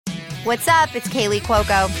What's up? It's Kaylee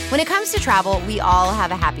Cuoco. When it comes to travel, we all have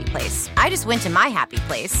a happy place. I just went to my happy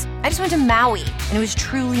place. I just went to Maui, and it was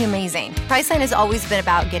truly amazing. Priceline has always been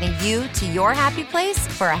about getting you to your happy place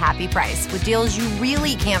for a happy price with deals you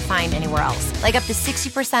really can't find anywhere else. Like up to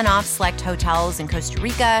 60% off select hotels in Costa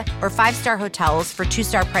Rica or 5-star hotels for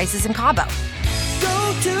 2-star prices in Cabo.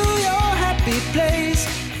 Go to your happy place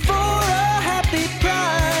for a happy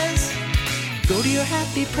price. Go to your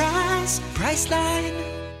happy price, Priceline.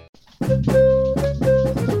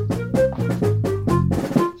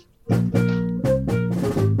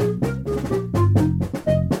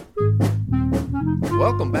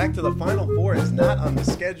 Welcome back to the Final Four is not on the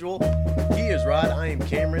schedule. He is Rod, I am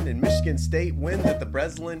Cameron, and Michigan State wins at the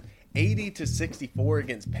Breslin 80-64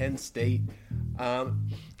 against Penn State. And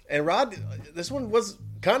Rod, this one was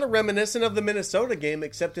kind of reminiscent of the Minnesota game,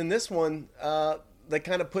 except in this one, they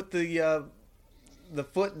kind of put the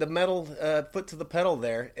foot to the pedal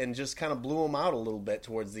there and just kind of blew them out a little bit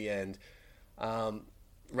towards the end,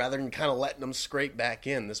 rather than kind of letting them scrape back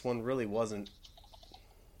in. This one really wasn't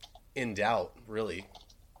in doubt, really,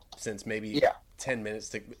 since maybe 10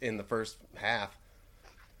 minutes in the first half.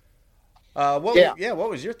 What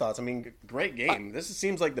was your thoughts? I mean, great game. This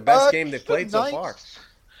seems like the best game they've played so far.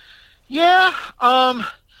 Yeah,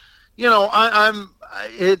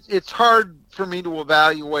 it's hard for me to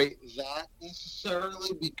evaluate that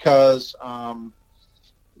necessarily because,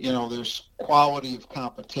 there's quality of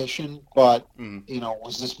competition, but,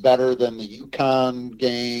 was this better than the UConn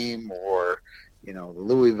game or, the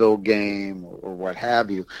Louisville game or what have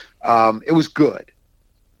you? It was good.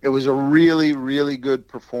 It was a really, really good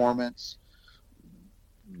performance.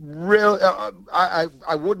 Really,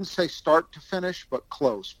 I wouldn't say start to finish, but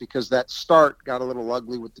close, because that start got a little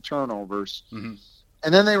ugly with the turnovers, and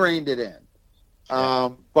then they reined it in.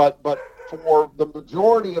 But for the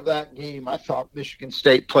majority of that game, I thought Michigan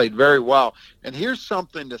State played very well. And here's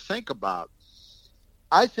something to think about.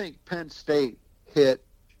 I think Penn State hit,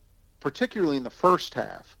 particularly in the first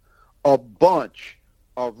half, a bunch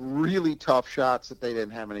of really tough shots that they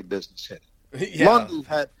didn't have any business hitting. Yeah.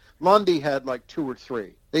 Lundy had like 2 or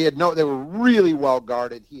 3. They were really well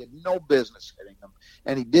guarded. He had no business hitting them,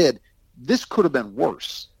 and he did. This could have been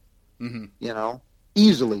worse.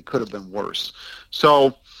 Easily could have been worse.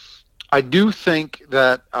 So I do think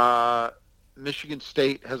that Michigan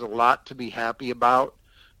State has a lot to be happy about.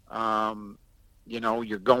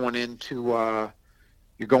 You're going in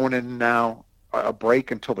now a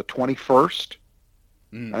break until the 21st,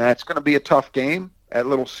 and that's going to be a tough game at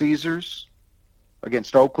Little Caesars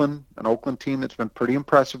against Oakland, an Oakland team that's been pretty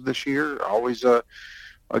impressive this year. Always a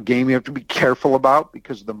game you have to be careful about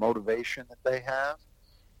because of the motivation that they have.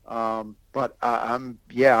 But I'm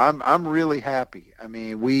really happy. I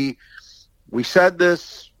mean, we said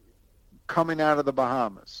this coming out of the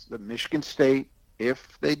Bahamas, that Michigan State,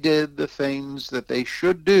 if they did the things that they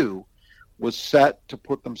should do, was set to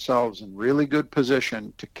put themselves in really good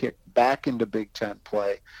position to kick back into Big Ten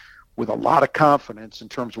play with a lot of confidence in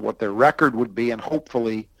terms of what their record would be, and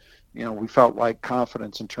hopefully, we felt like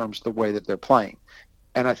confidence in terms of the way that they're playing.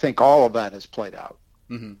 And I think all of that has played out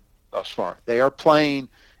thus far. They are playing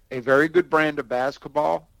a very good brand of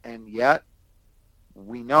basketball, and yet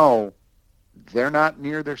we know they're not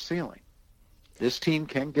near their ceiling. This team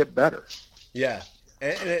can get better. Yeah.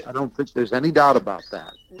 I don't think there's any doubt about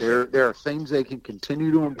that. There are things they can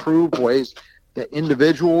continue to improve, ways that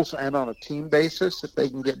individuals and on a team basis that they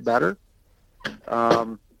can get better.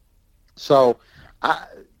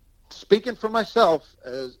 Speaking for myself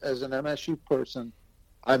as an MSU person,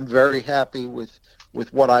 I'm very happy with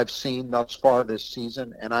what I've seen thus far this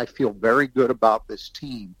season, and I feel very good about this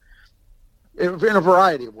team in a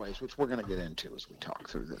variety of ways, which we're going to get into as we talk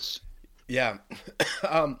through this. Yeah.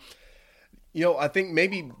 I think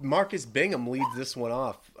maybe Marcus Bingham leads this one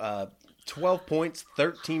off. 12 points,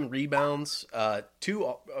 13 rebounds,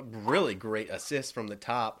 2 really great assists from the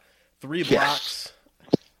top, 3 blocks,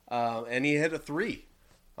 and he hit a 3.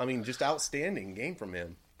 I mean, just outstanding game from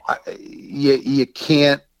him. You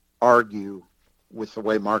can't argue with the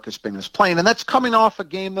way Marcus Bingham is playing, and that's coming off a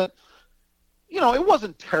game that, it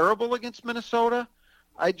wasn't terrible against Minnesota.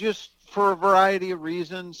 For a variety of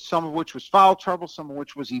reasons, some of which was foul trouble, some of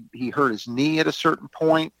which was he hurt his knee at a certain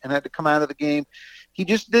point and had to come out of the game. He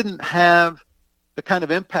just didn't have the kind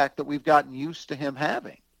of impact that we've gotten used to him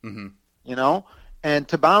having, and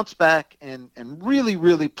to bounce back and really,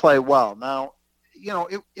 really play well. Now,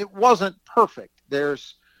 it wasn't perfect.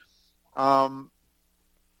 There's the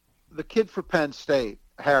kid for Penn State,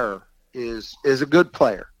 Harrer, is a good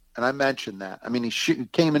player, and I mentioned that. I mean, he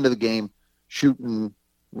came into the game shooting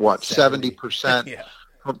 70%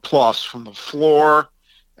 plus from the floor,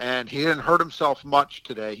 And he didn't hurt himself much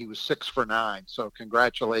today. He was 6 for 9. So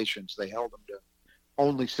congratulations. They held him to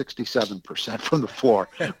only 67% from the floor.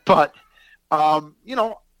 But,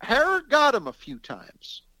 Harrod got him a few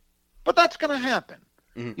times. But that's going to happen.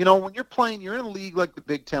 Mm-hmm. When you're playing, you're in a league like the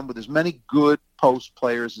Big Ten with as many good post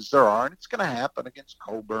players as there are, and it's going to happen against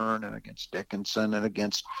Coburn and against Dickinson and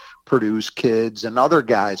against Purdue's kids and other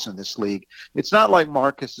guys in this league. It's not like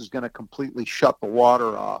Marcus is going to completely shut the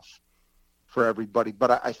water off for everybody,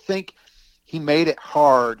 but I think he made it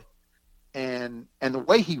hard, and the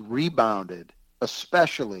way he rebounded,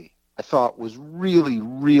 especially, I thought was really,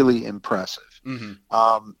 really impressive.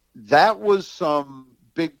 Mm-hmm. That was some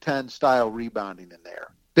Big Ten style rebounding in there.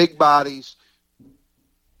 Big bodies,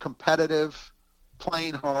 competitive,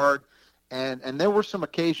 playing hard, and there were some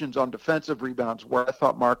occasions on defensive rebounds where I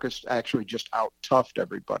thought Marcus actually just out-toughed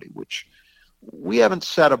everybody, which we haven't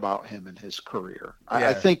said about him in his career. Yeah.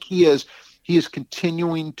 I think he is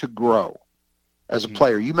continuing to grow as a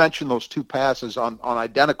player. You mentioned those 2 passes on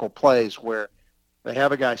identical plays where they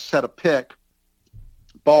have a guy set a pick,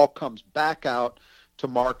 ball comes back out to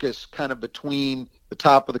Marcus kind of between the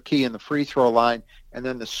top of the key and the free throw line, and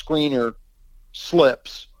then the screener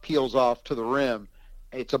slips, peels off to the rim.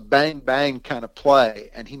 It's a bang-bang kind of play,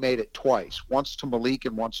 and he made it twice, once to Malik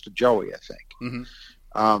and once to Joey, I think.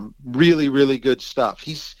 Mm-hmm. Really, really good stuff.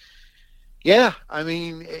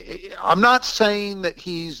 I'm not saying that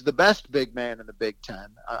he's the best big man in the Big Ten.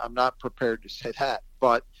 I'm not prepared to say that,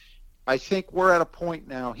 but I think we're at a point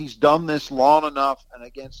now, he's done this long enough and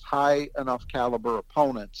against high enough caliber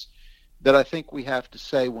opponents that I think we have to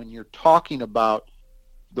say when you're talking about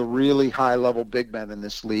the really high-level big men in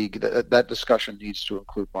this league, that discussion needs to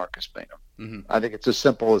include Marcus Bingham. Mm-hmm. I think it's as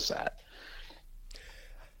simple as that.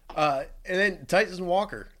 And then Tyson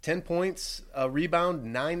Walker, 10 points, a rebound,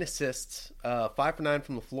 9 assists, 5 for 9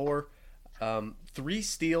 from the floor, 3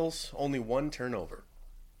 steals, only 1 turnover.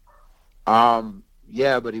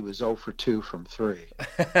 Yeah, but he was 0 for 2 from 3.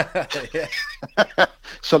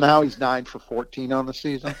 So now he's 9 for 14 on the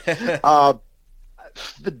season.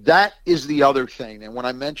 That is the other thing. And when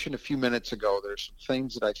I mentioned a few minutes ago, there's some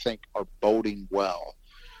things that I think are boding well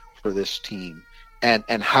for this team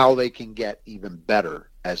and how they can get even better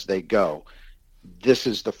as they go. This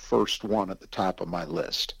is the first one at the top of my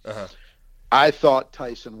list. Uh-huh. I thought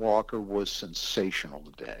Tyson Walker was sensational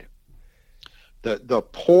today. The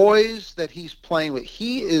poise that he's playing with,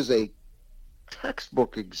 he is a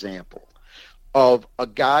textbook example of a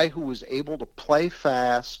guy who was able to play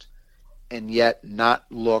fast and yet not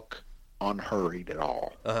look unhurried at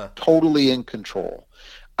all. Uh-huh. Totally in control.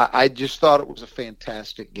 I just thought it was a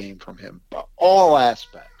fantastic game from him. But all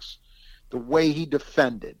aspects. The way he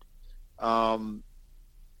defended. The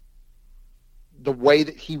way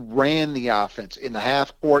that he ran the offense in the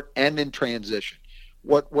half court and in transition.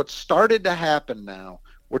 What started to happen now,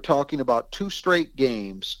 we're talking about 2 straight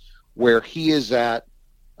games where he is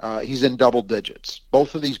he's in double digits.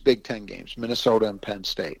 Both of these Big Ten games, Minnesota and Penn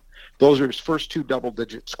State. Those are his first 2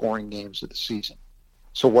 double-digit scoring games of the season.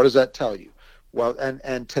 So what does that tell you? Well,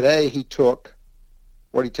 and today he took,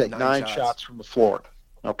 what did he take? 9 shots from the floor.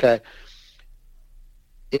 Okay?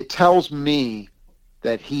 It tells me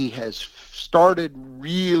that he has started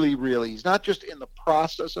really, really, he's not just in the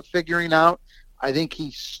process of figuring out, I think he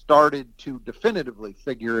started to definitively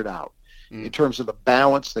figure it out in terms of the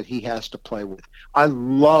balance that he has to play with. I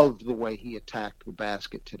loved the way he attacked the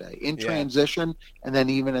basket today in transition and then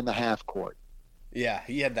even in the half court. Yeah,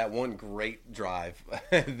 he had that one great drive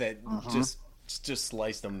that just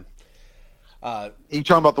sliced him. You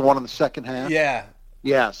talking about the one in the second half? Yeah.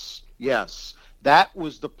 Yes. That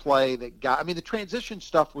was the play that the transition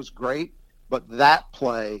stuff was great, but that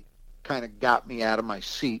play kind of got me out of my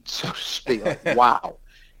seat, so to speak. Like, wow.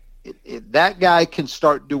 That guy can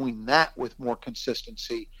start doing that with more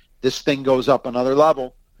consistency. This thing goes up another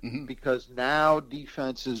level because now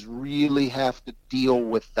defenses really have to deal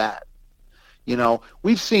with that.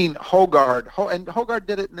 We've seen Hogard, and Hogard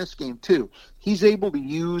did it in this game too. He's able to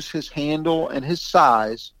use his handle and his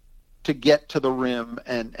size to get to the rim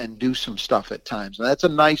and do some stuff at times. And that's a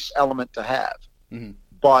nice element to have,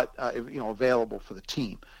 but available for the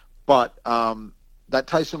team. But that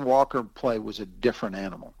Tyson Walker play was a different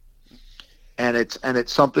animal. And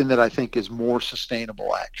it's something that I think is more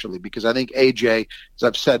sustainable, actually, because I think AJ, as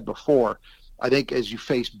I've said before, I think as you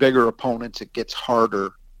face bigger opponents, it gets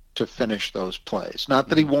harder to finish those plays. Not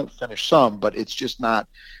that he won't finish some, but it's just not,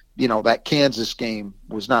 that Kansas game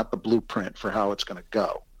was not the blueprint for how it's going to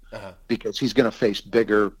go. Because he's going to face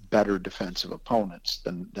bigger, better defensive opponents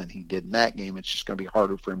than he did in that game. It's just going to be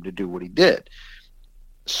harder for him to do what he did.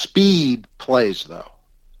 Speed plays, though,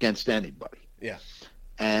 against anybody. Yeah.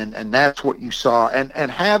 And that's what you saw.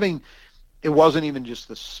 And having, it wasn't even just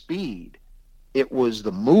the speed, it was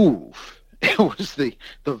the move. It was the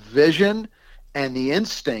vision and the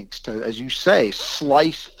instincts to, as you say,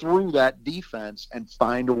 slice through that defense and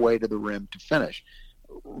find a way to the rim to finish.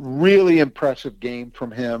 Really impressive game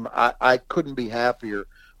from him. I couldn't be happier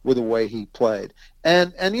with the way he played.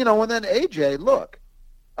 And then AJ, look,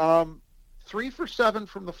 3 for 7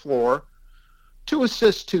 from the floor, 2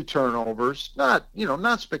 assists, 2 turnovers. Not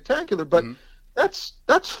spectacular, but that's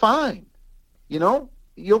fine.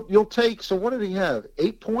 You'll take. So what did he have?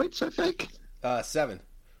 8 points, I think. 7.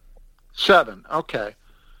 7. Okay.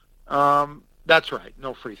 That's right.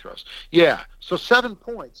 No free throws. Yeah. So 7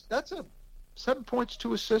 points. That's 7 points,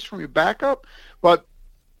 2 assists from your backup. But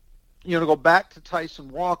to go back to Tyson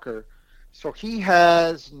Walker, so he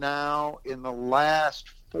has now in the last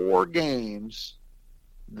 4 games,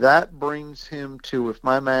 that brings him to, if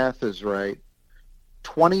my math is right,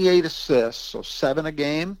 28 assists, so 7 a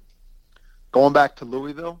game, going back to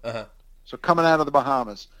Louisville. Uh-huh. So coming out of the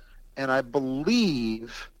Bahamas. And I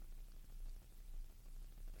believe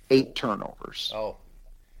 8 turnovers. Oh.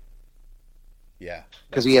 Yeah.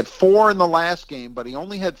 Because he had 4 in the last game, but he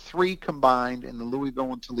only had 3 combined in the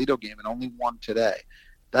Louisville and Toledo game and only 1 today.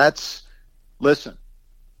 Listen,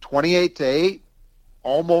 28-8,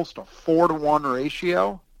 almost a 4-to-1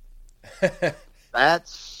 ratio.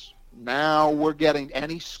 Now we're getting,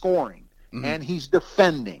 and he's scoring, and he's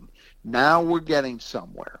defending. Now we're getting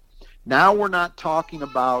somewhere. Now we're not talking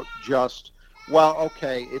about just,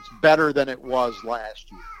 it's better than it was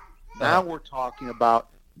last year. Now we're talking about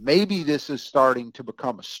maybe this is starting to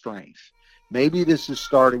become a strength. Maybe this is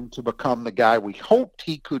starting to become the guy we hoped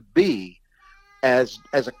he could be as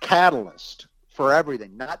a catalyst for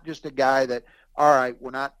everything, not just a guy that, all right, we're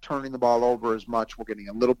not turning the ball over as much. We're getting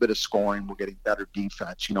a little bit of scoring. We're getting better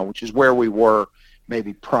defense, which is where we were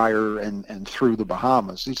maybe prior and through the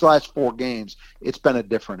Bahamas. These last 4 games, it's been a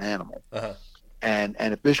different animal. Uh-huh. And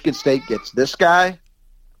if Michigan State gets this guy,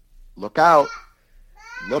 look out.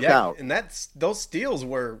 Look out. And those steals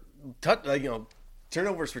were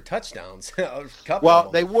turnovers for touchdowns. Well,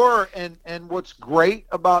 they were, and what's great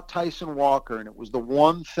about Tyson Walker, and it was the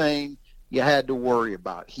one thing you had to worry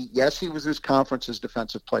about. He was his conference's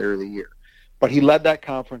defensive player of the year, but he led that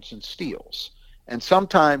conference in steals. And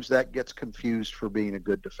sometimes that gets confused for being a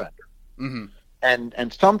good defender. Mm-hmm.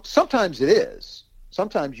 And sometimes it is.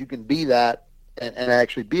 Sometimes you can be that and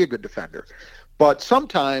actually be a good defender. But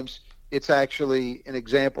sometimes it's actually an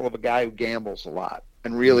example of a guy who gambles a lot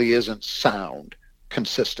and really isn't sound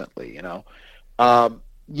consistently, You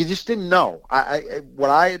just didn't know. What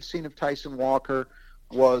I had seen of Tyson Walker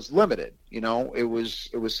was limited. It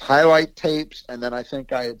was highlight tapes, and then I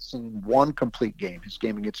think I had seen 1 complete game, his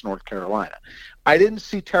game against North Carolina. I didn't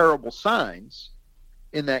see terrible signs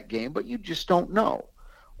in that game, but you just don't know.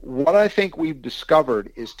 What I think we've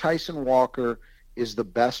discovered is Tyson Walker is the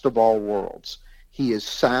best of all worlds. He is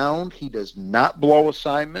sound. He does not blow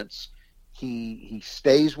assignments. He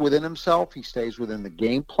stays within himself. He stays within the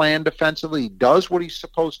game plan defensively. He does what he's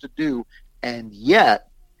supposed to do, and yet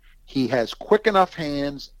he has quick enough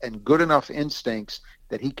hands and good enough instincts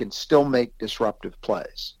that he can still make disruptive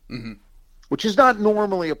plays, which is not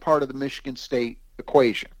normally a part of the Michigan State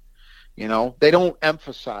equation. They don't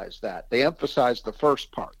emphasize that. They emphasize the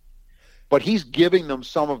first part. But he's giving them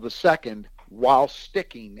some of the second while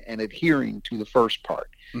sticking and adhering to the first part.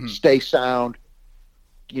 Stay sound,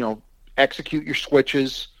 execute your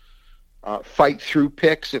switches, fight through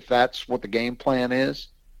picks if that's what the game plan is.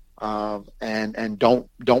 And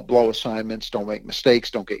don't blow assignments, don't make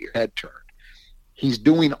mistakes, don't get your head turned. He's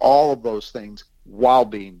doing all of those things while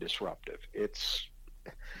being disruptive.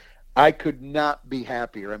 I could not be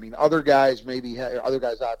happier. I mean, other guys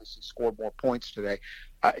obviously scored more points today.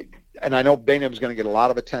 And I know Bainham's going to get a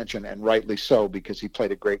lot of attention, and rightly so, because he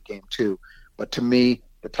played a great game too. But to me,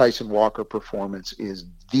 the Tyson Walker performance is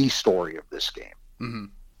the story of this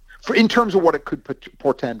game, in terms of what it could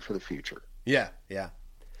portend for the future. Yeah.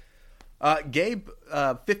 Gabe,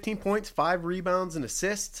 15 points, 5 rebounds, and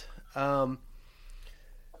assist.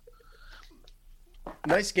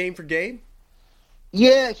 Nice game for Gabe.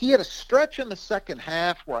 Yeah, he had a stretch in the second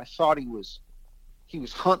half where I thought he was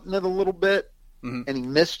hunting it a little bit, and he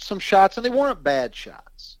missed some shots, and they weren't bad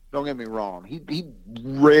shots. Don't get me wrong. He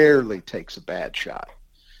rarely takes a bad shot.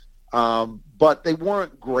 But they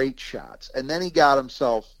weren't great shots. And then he got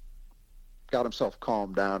himself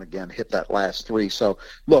calmed down again, hit that last 3. So,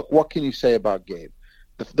 look, what can you say about Gabe?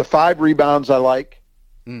 The 5 rebounds I like.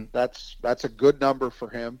 That's a good number for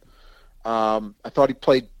him. I thought he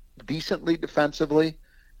played decently defensively.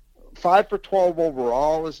 5 for 12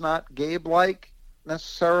 overall is not Gabe-like,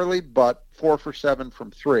 necessarily, but 4 for 7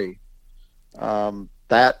 from 3.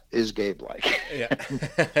 That is Gabe-like.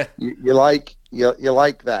 Yeah. you like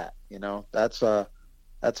that. That's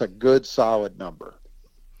a good solid number.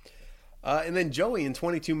 And then Joey in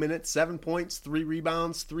 22 minutes, 7 points, 3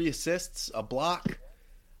 rebounds, 3 assists, a block.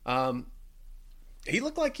 He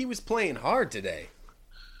looked like he was playing hard today.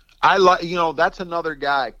 That's another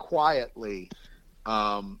guy quietly.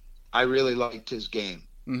 I really liked his game.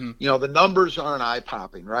 Mm-hmm. The numbers aren't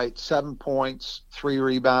eye-popping, right? 7 points, 3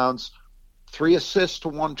 rebounds, 3 assists to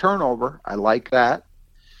 1 turnover. I like that.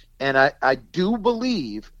 And I do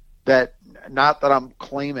believe that, not that I'm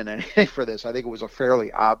claiming anything for this, I think it was a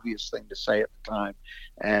fairly obvious thing to say at the time.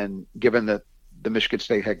 And given that the Michigan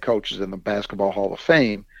State head coach is in the Basketball Hall of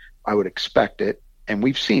Fame, I would expect it. And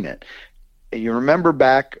we've seen it. You remember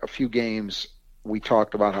back a few games, we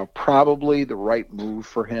talked about how probably the right move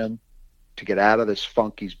for him to get out of this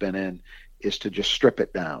funk he's been in is to just strip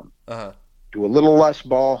it down. Uh-huh. Do a little less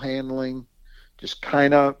ball handling, just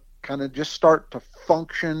kind of just start to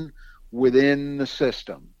function within the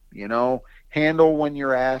system, handle when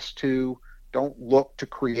you're asked to. Don't look to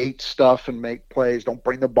create stuff and make plays. Don't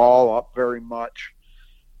bring the ball up very much.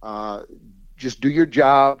 Just do your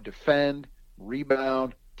job, defend,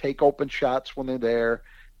 rebound, take open shots when they're there,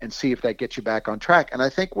 and see if that gets you back on track. And I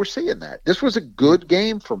think we're seeing that. This was a good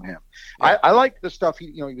game from him. Yeah. I like the stuff.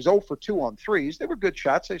 He was 0 for 2 on threes. They were good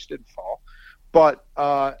shots. They just didn't fall. But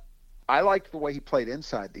I liked the way he played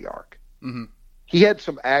inside the arc. Mm-hmm. He had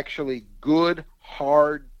some actually good,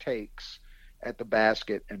 hard takes at the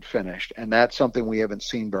basket and finished. And that's something we haven't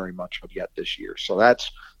seen very much of yet this year. So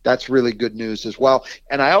that's really good news as well.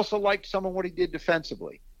 And I also liked some of what he did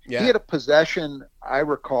defensively. Yeah. He had a possession, I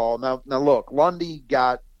recall. Now look, Lundy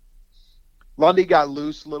got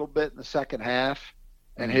loose a little bit in the second half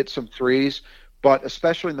and hit some threes. But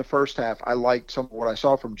especially in the first half, I liked some of what I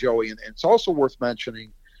saw from Joey. And it's also worth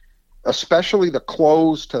mentioning, especially the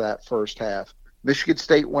close to that first half, Michigan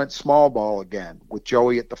State went small ball again with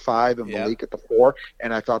Joey at the 5 and Malik at the 4.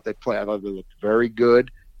 And I thought they looked very good.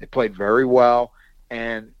 They played very well.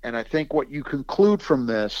 And I think what you conclude from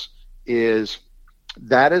this is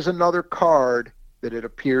that is another card that it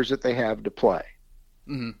appears that they have to play.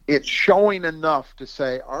 Mm-hmm. It's showing enough to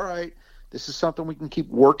say, all right, this is something we can keep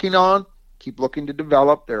working on, keep looking to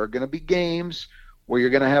develop. There are going to be games where you're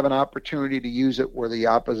going to have an opportunity to use it where the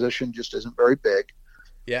opposition just isn't very big.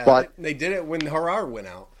 Yeah, but they did it when Harar went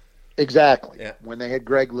out. Exactly. Yeah. When they had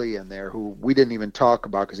Greg Lee in there, who we didn't even talk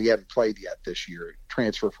about because he hadn't played yet this year,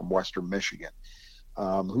 transfer from Western Michigan,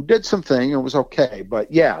 who did something and was okay.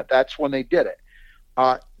 But, yeah, that's when they did it.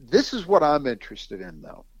 This is what I'm interested in,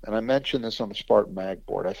 though, and I mentioned this on the Spartan Mag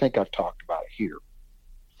board. I think I've talked about it here.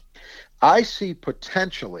 I see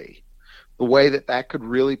potentially the way that could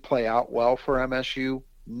really play out well for MSU,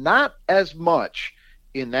 not as much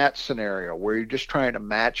in that scenario where you're just trying to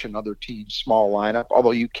match another team's small lineup,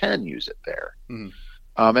 although you can use it there. Mm-hmm.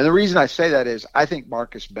 And the reason I say that is I think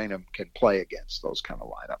Marcus Bainham can play against those kind of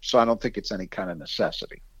lineups, so I don't think it's any kind of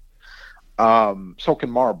necessity. So can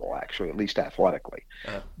Marble, actually, at least athletically.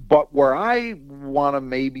 Uh-huh. But where I want to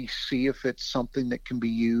maybe see if it's something that can be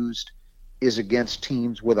used is against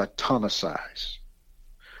teams with a ton of size.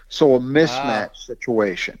 So a mismatch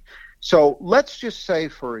situation. So let's just say,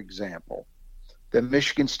 for example, that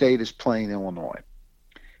Michigan State is playing Illinois,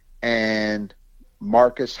 and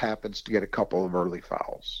Marcus happens to get a couple of early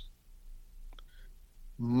fouls.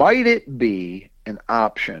 Might it be an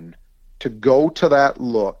option to go to that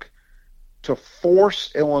look to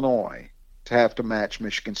force Illinois to have to match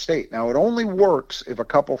Michigan State? Now, it only works if a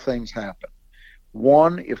couple things happen.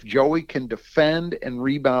 One, if Joey can defend and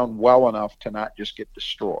rebound well enough to not just get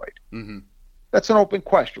destroyed. Mm-hmm. That's an open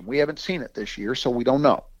question. We haven't seen it this year, so we don't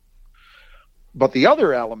know. But the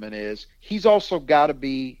other element is he's also got to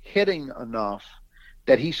be hitting enough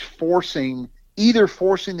that he's either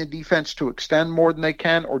forcing the defense to extend more than they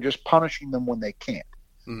can or just punishing them when they can't.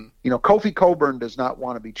 Mm-hmm. Kofi Coburn does not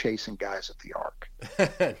want to be chasing guys at the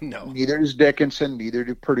arc. No. Neither does Dickinson, neither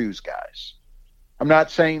do Purdue's guys. I'm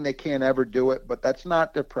not saying they can't ever do it, but that's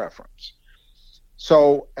not their preference.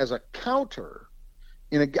 So as a counter,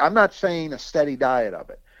 I'm not saying a steady diet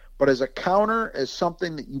of it, but as a counter, as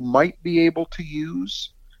something that you might be able to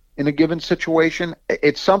use in a given situation,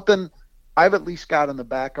 it's something I've at least got in the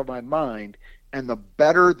back of my mind. And the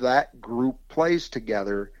better that group plays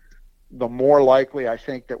together, the more likely I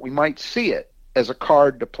think that we might see it as a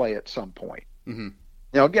card to play at some point. Mm-hmm.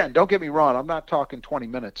 Now, again, don't get me wrong. I'm not talking 20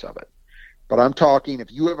 minutes of it. But I'm talking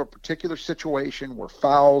if you have a particular situation where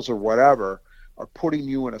fouls or whatever are putting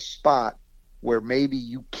you in a spot where maybe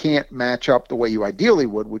you can't match up the way you ideally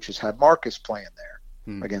would, which is have Marcus playing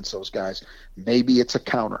there against those guys. Maybe it's a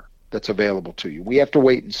counter that's available to you. We have to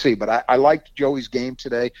wait and see. But I liked Joey's game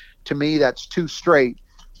today. To me, that's two straight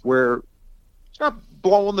where he's not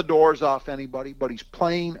blowing the doors off anybody, but he's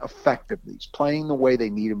playing effectively. He's playing the way they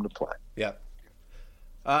need him to play. Yeah.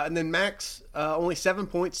 And then Max, only 7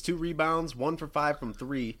 points, 2 rebounds, 1 for 5 from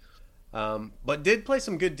 3, but did play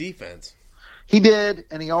some good defense. He did,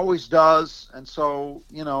 and he always does, and so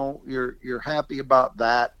you're happy about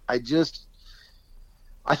that. I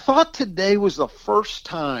thought today was the first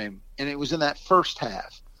time, and it was in that first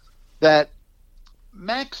half, that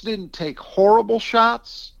Max didn't take horrible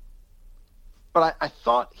shots, but I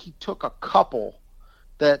thought he took a couple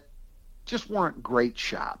that just weren't great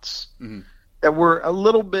shots. Mm-hmm. That were a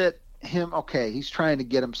little bit he's trying to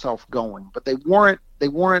get himself going, but they weren't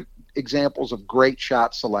examples of great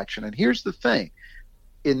shot selection. And here's the thing.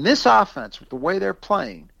 In this offense, with the way they're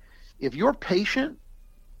playing, if you're patient,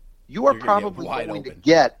 you're probably going to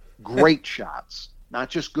get great shots,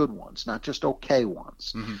 not just good ones, not just okay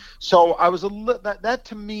ones. Mm-hmm. So I was that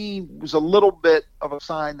to me was a little bit of a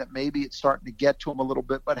sign that maybe it's starting to get to him a little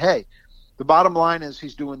bit. But hey, the bottom line is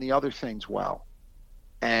he's doing the other things well.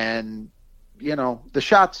 And the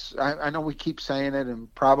shots, I know we keep saying it,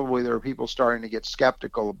 and probably there are people starting to get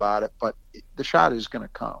skeptical about it, but the shot is going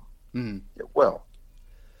to come. Mm-hmm. It will.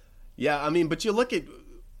 Yeah, I mean, but you look at,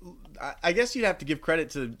 I guess you'd have to give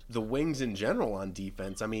credit to the wings in general on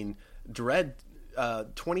defense. I mean, Dredd,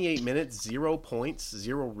 28 minutes, 0 points,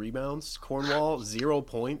 0 rebounds. Cornwall, 0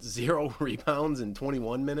 points, 0 rebounds in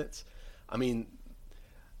 21 minutes. I mean...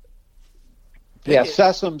 Pickett. Yeah,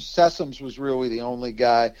 Sessoms was really the only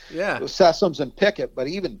guy. Yeah. It was Sessoms and Pickett, but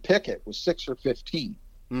even Pickett was 6 or 15.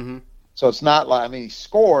 Mm-hmm. So it's not like, he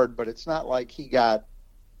scored, but it's not like he got,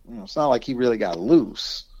 it's not like he really got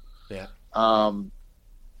loose. Yeah.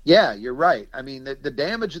 Yeah, you're right. I mean, the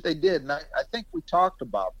damage that they did, and I think we talked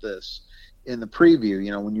about this in the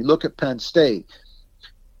preview, when you look at Penn State,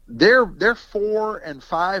 their 4 and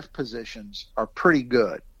 5 positions are pretty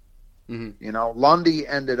good. Mm-hmm. Lundy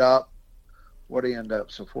ended up, what did he end up?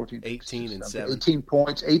 So 14, 18 and 7. 18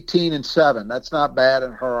 points, 18 and 7. That's not bad.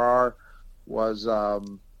 And Harar was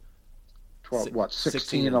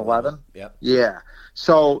 16 and 11? Yep. Yeah.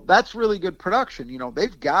 So that's really good production.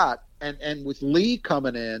 They've got, and with Lee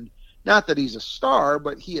coming in, not that he's a star,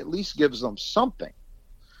 but he at least gives them something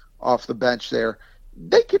off the bench there.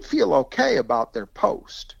 They could feel okay about their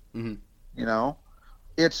post. Mm-hmm.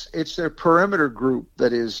 It's their perimeter group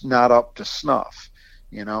that is not up to snuff.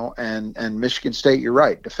 And Michigan State, you're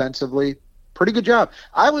right, defensively, pretty good job.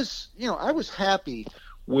 I was happy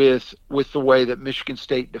with the way that Michigan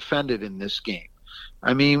State defended in this game.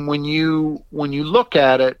 I mean, when you look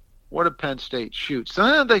at it, what did Penn State shoot?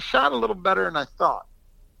 So they shot a little better than I thought.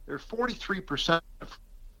 They're 43%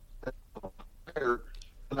 better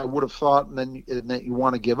than I would have thought, and that you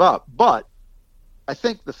want to give up. But I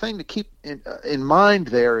think the thing to keep in mind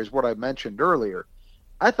there is what I mentioned earlier.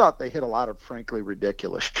 I thought they hit a lot of, frankly,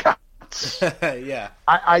 ridiculous shots. Yeah.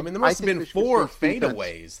 I mean, there must have been 4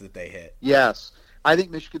 fadeaways that they hit. Yes. I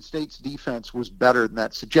think Michigan State's defense was better than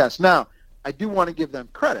that suggests. Now, I do want to give them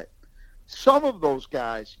credit. Some of those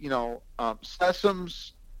guys,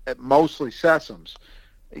 Sessoms, mostly Sessoms,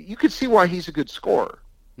 you could see why he's a good scorer.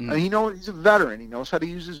 Mm. He's a veteran. He knows how to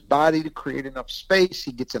use his body to create enough space.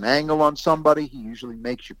 He gets an angle on somebody. He usually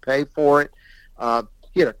makes you pay for it.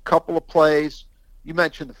 He had a couple of plays. You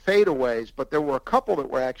mentioned the fadeaways, but there were a couple that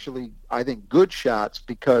were actually, I think, good shots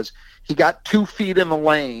because he got 2 feet in the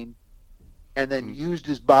lane and then used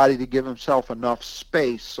his body to give himself enough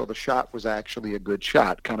space so the shot was actually a good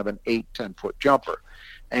shot, kind of an 8-10-foot jumper.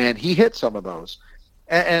 And he hit some of those.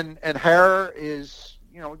 And Harrer is,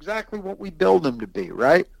 exactly what we build him to be,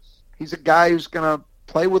 right? He's a guy who's going to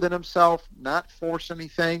play within himself, not force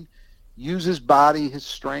anything, use his body, his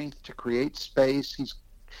strength to create space. He's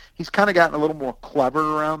kind of gotten a little more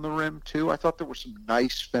clever around the rim, too. I thought there were some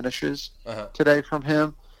nice finishes today from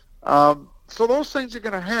him. So those things are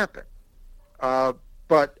going to happen.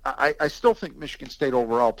 But I still think Michigan State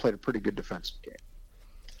overall played a pretty good defensive game.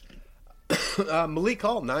 Malik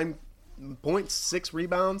Hall, 9 points, 6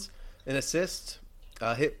 rebounds, an assist.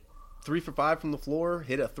 Hit 3 for 5 from the floor,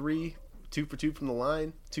 hit a 3, 2 for 2 from the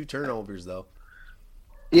line. 2 turnovers, though.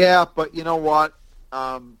 Yeah, but you know what?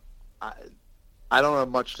 I don't have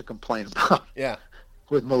much to complain about. Yeah.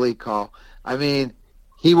 With Malik Hall. I mean,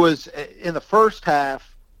 he was in the first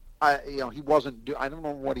half. He wasn't. I don't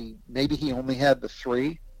know maybe he only had the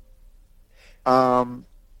 3.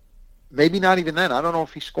 Maybe not even then. I don't know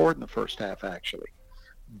if he scored in the first half actually,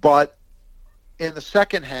 but in the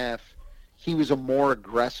second half, he was a more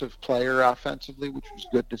aggressive player offensively, which was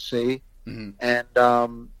good to see. Mm-hmm. And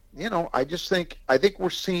I think we're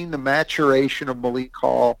seeing the maturation of Malik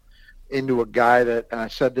Hall into a guy that, and I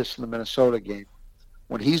said this in the Minnesota game,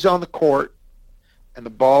 when he's on the court and the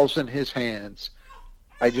ball's in his hands,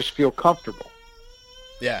 I just feel comfortable.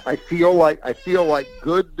 Yeah. I feel like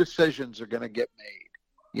good decisions are going to get made.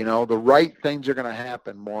 The right things are going to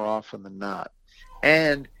happen more often than not.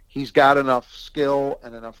 And he's got enough skill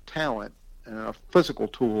and enough talent and enough physical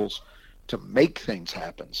tools to make things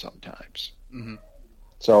happen sometimes. Mm-hmm.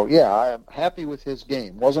 So, yeah, I'm happy with his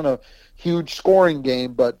game. Wasn't a huge scoring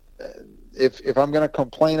game, but if I'm going to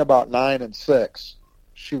complain about 9 and 6,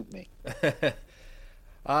 shoot me.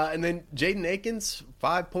 And then Jaden Akins,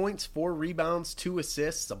 5 points, 4 rebounds, 2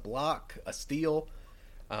 assists, a block, a steal.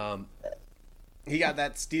 He got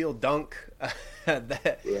that steal dunk.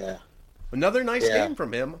 Yeah. Another nice game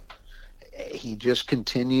from him. He just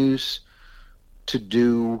continues to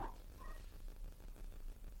do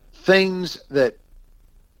things that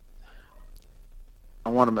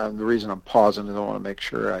the reason I'm pausing is I want to make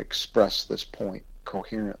sure I express this point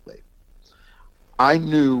coherently. I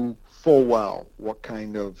knew full well what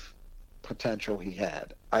kind of potential he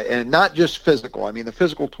had. And not just physical. I mean, the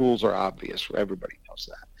physical tools are obvious. Everybody knows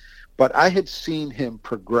that. But I had seen him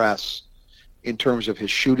progress in terms of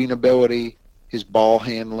his shooting ability, his ball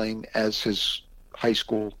handling as his high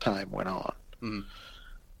school time went on. Mm-hmm.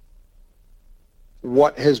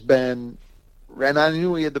 What has been, and I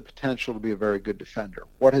knew he had the potential to be a very good defender.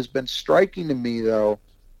 What has been striking to me, though,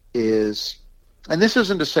 is, and this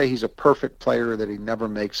isn't to say he's a perfect player, that he never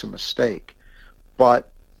makes a mistake,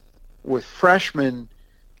 but with freshmen,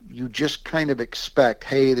 you just kind of expect,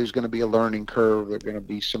 hey, there's going to be a learning curve. There are going to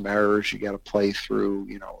be some errors you got to play through.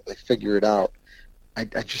 They figure it out. I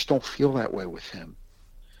just don't feel that way with him.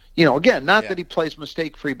 Again, not that he plays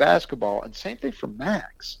mistake-free basketball, and same thing for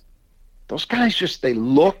Max. Those guys they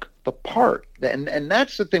look the part. And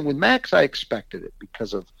that's the thing with Max. I expected it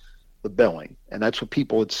because of the billing, and that's what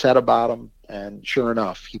people had said about him. And sure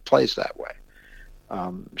enough, he plays that way.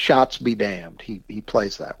 Shots be damned, he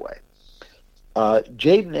plays that way.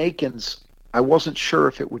 Jaden Akins, I wasn't sure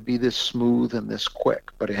if it would be this smooth and this quick,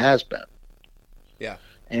 but it has been. Yeah.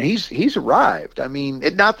 And he's arrived. I mean,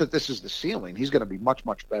 not that this is the ceiling. He's going to be much,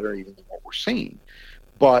 much better even than what we're seeing.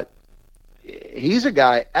 But he's a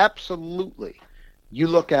guy, absolutely, you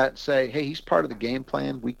look at and say, hey, he's part of the game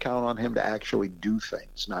plan. We count on him to actually do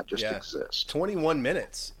things, not just exist. 21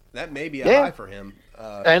 minutes. That may be a high for him.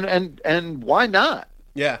 And why not?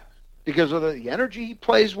 Yeah. Because of the energy he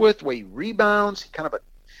plays with, the way he rebounds,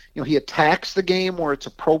 he attacks the game where it's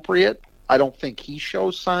appropriate. I don't think he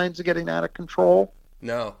shows signs of getting out of control.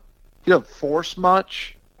 No. He doesn't force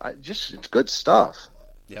much. It's good stuff.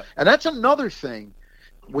 Yep. And that's another thing.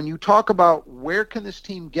 When you talk about where can this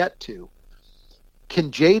team get to, can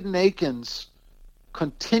Jaden Akins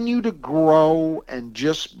continue to grow and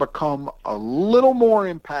just become a little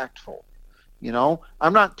more impactful?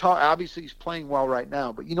 I'm not talking, obviously he's playing well right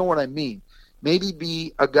now, but you know what I mean. Maybe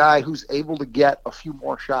be a guy who's able to get a few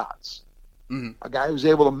more shots. Mm-hmm. A guy who's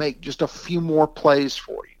able to make just a few more plays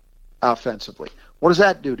for you offensively. What does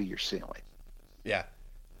that do to your ceiling? Yeah.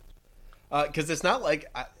 Because it's not like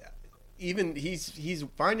even he's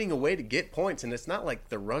finding a way to get points, and it's not like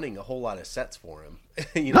they're running a whole lot of sets for him.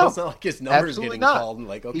 No, it's not like his numbers getting called and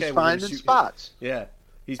like, okay, he's finding spots. Yeah,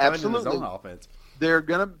 he's finding his own offense. There are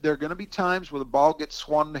gonna be times where the ball gets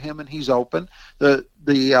swung to him and he's open.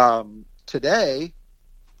 Today,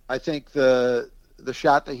 I think the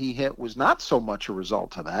shot that he hit was not so much a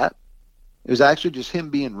result of that. It was actually just him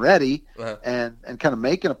being ready and kind of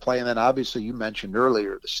making a play. And then obviously you mentioned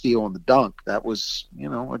earlier the steal and the dunk. That was,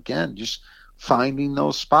 again, just finding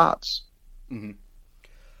those spots. Mm-hmm.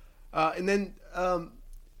 And then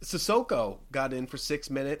Sissoko got in for 6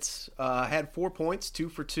 minutes, had 4 points, 2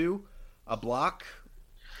 for 2, a block.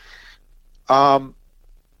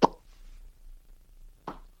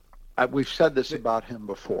 We've said this about him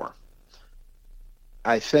before.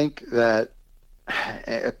 I think that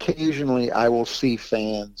occasionally I will see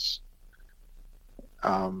fans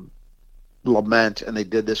lament, and they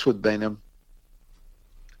did this with Bingham,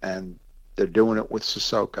 and they're doing it with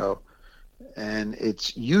Sissoko, and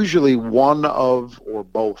it's usually one of or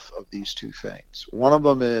both of these two things. One of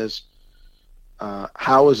them is,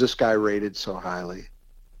 how is this guy rated so highly?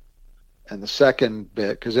 And the second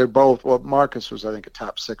bit, because they're both, Marcus was, I think, a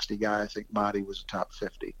top 60 guy. I think Marty was a top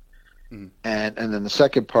 50. Mm. And then the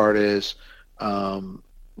second part is,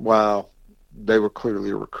 they were clearly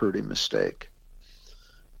a recruiting mistake.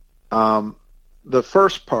 The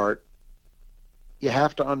first part, you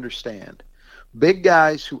have to understand, Big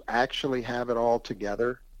guys who actually have it all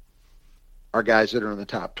together are guys that are in the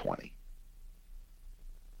top 20.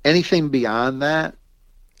 Anything beyond that,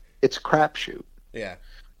 it's a crapshoot. Yeah.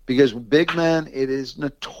 Because big men, it is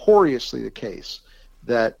notoriously the case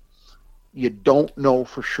that you don't know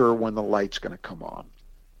for sure when the light's going to come on.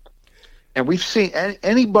 And we've seen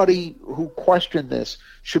anybody who questioned this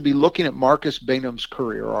should be looking at Marcus Bingham's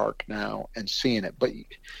career arc now and seeing it. But you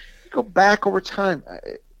go back over time.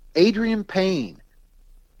 Adrian Payne,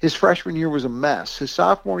 his freshman year was a mess. His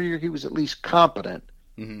sophomore year, he was at least competent,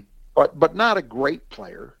 but not a great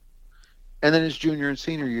player. And then his junior and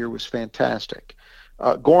senior year was fantastic.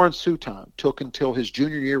 Goran Suton took until his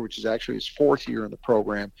junior year, which is actually his fourth year in the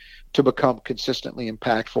program, to become consistently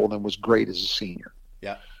impactful and was great as a senior.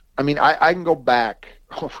 Yeah. I mean, I can go back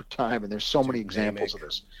over time, and there's so many examples of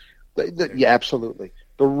this. Yeah, absolutely.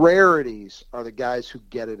 The rarities are the guys who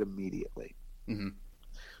get it immediately. Mm-hmm.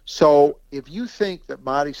 So if you think that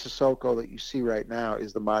Mady Sissoko that you see right now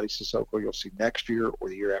is the Mady Sissoko you'll see next year or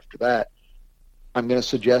the year after that, I'm going to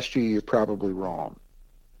suggest to you you're probably wrong.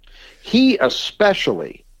 He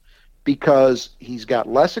especially, because he's got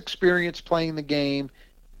less experience playing the game,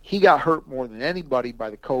 he got hurt more than anybody by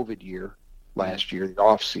the COVID year last year, the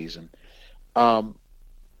off season. It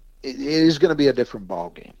is going to be a different ball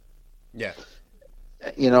game. Yeah.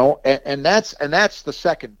 You know, and that's the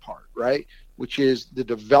second part, right? Which is the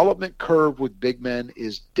development curve with big men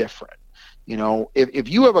is different. You know, if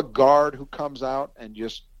you have a guard who comes out and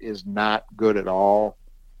just is not good at all,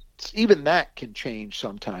 even that can change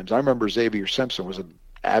sometimes. I remember Xavier Simpson was an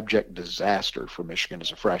abject disaster for Michigan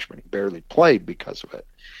as a freshman. He barely played because of it.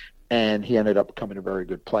 And he ended up becoming a very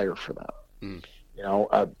good player for them. Mm. You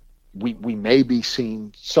know, we may be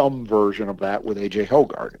seeing some version of that with A.J.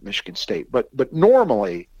 Hogard at Michigan State. But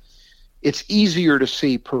normally it's easier to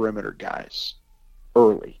see perimeter guys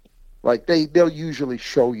early. Like they'll usually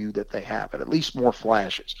show you that they have it, at least more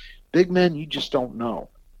flashes. Big men, you just don't know.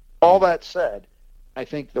 All that said, I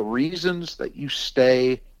think the reasons that you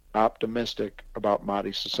stay optimistic about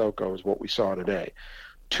Mady Sissoko is what we saw today.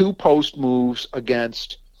 2 post moves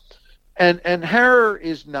against, and Harrer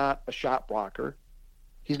is not a shot blocker.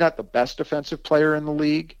 He's not the best defensive player in the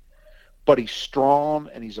league, but he's strong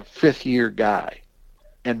and he's a fifth-year guy.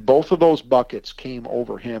 And both of those buckets came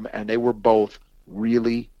over him, and they were both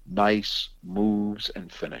really nice moves and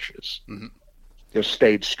finishes. Mm-hmm. Just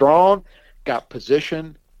stayed strong, got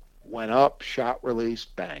position, went up, shot release,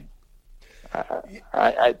 bang.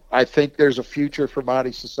 I think there's a future for Mady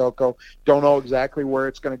Sissoko. Don't know exactly where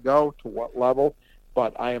it's going to go, to what level,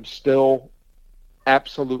 but I am still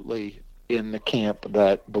absolutely in the camp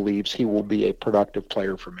that believes he will be a productive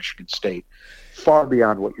player for Michigan State, far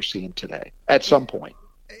beyond what you're seeing today, at some point.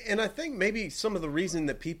 And I think maybe some of the reason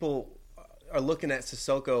that people are looking at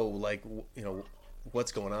Sissoko like, you know,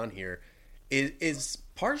 what's going on here is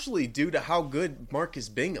partially due to how good Marcus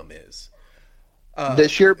Bingham is.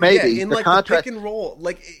 This year, maybe. Yeah, in the pick and roll,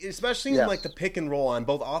 especially in the pick and roll on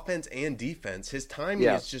both offense and defense, his timing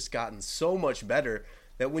has just gotten so much better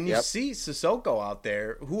that when you see Sissoko out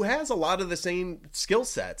there, who has a lot of the same skill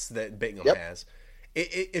sets that Bingham has,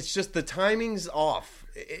 it's just the timing's off.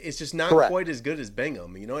 It's just not quite as good as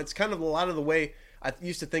Bingham. You know, it's kind of a lot of the way I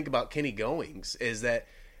used to think about Kenny Goings is that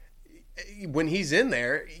when he's in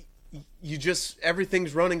there, you just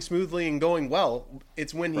everything's running smoothly and going well.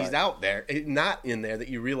 It's when he's out there, not in there, that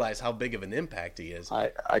you realize how big of an impact he is.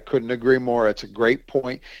 I couldn't agree more. It's a great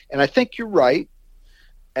point. And I think you're right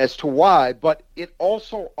as to why, but it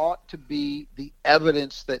also ought to be the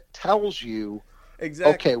evidence that tells you,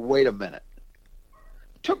 okay, wait a minute.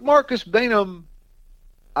 It took Marcus Bingham,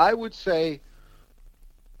 I would say,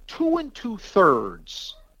 2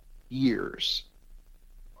 2/3 years.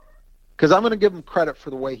 Because I'm going to give him credit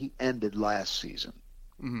for the way he ended last season.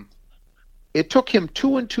 Mm-hmm. It took him 2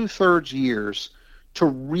 2/3 years to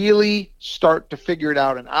really start to figure it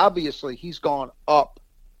out. And obviously he's gone up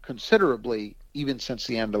considerably even since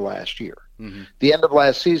the end of last year. Mm-hmm. The end of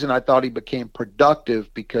last season, I thought he became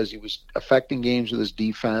productive because he was affecting games with his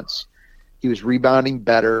defense. He was rebounding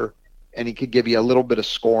better, and he could give you a little bit of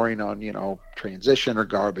scoring on, you know, transition or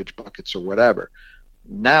garbage buckets or whatever.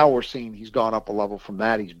 Now we're seeing he's gone up a level from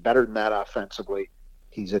that. He's better than that offensively.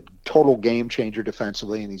 He's a total game changer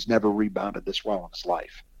defensively, and he's never rebounded this well in his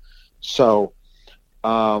life. So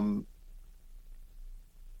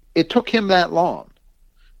it took him that long.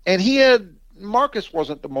 And Marcus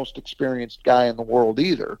wasn't the most experienced guy in the world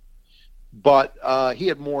either, but he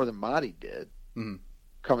had more than Mady did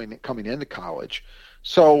coming into college.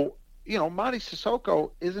 So, you know, Mady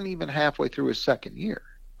Sissoko isn't even halfway through his second year.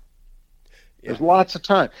 Yeah. There's lots of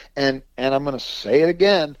time. And I'm going to say it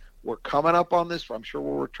again, we're coming up on this. I'm sure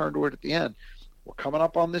we'll return to it at the end. We're coming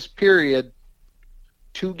up on this period,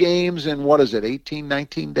 2 games in, 18,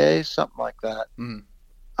 19 days, something like that.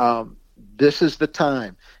 This is the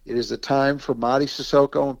time. It is the time for Marty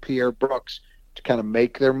Sissoko and Pierre Brooks to kind of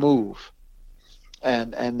make their move.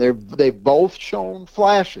 And they've both shown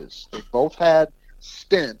flashes. They've both had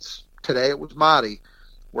stints. Today it was Marty,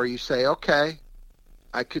 where you say, okay,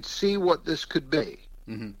 I could see what this could be.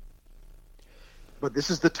 But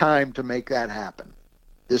this is the time to make that happen,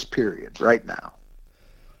 this period, right now.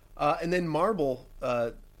 And then Marble,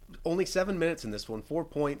 only 7 minutes in this one, 4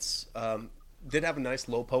 points. Did have a nice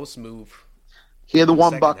low post move. He had the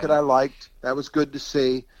one bucket I liked. That was good to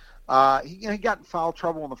see. He got in foul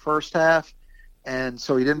trouble in the first half, and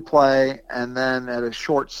so he didn't play, and then at a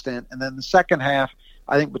short stint. And then the second half,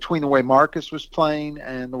 I think between the way Marcus was playing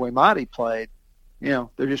and the way Marty played, there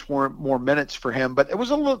just weren't more minutes for him. But it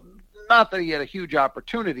was a little, not that he had a huge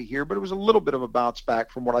opportunity here, but it was a little bit of a bounce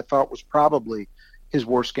back from what I thought was probably his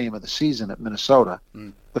worst game of the season at Minnesota.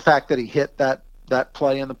 The fact that he hit that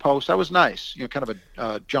play in the post, that was nice. Kind of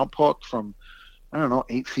a jump hook from,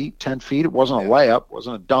 8 feet, 10 feet. It wasn't a layup, it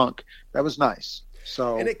wasn't a dunk. That was nice.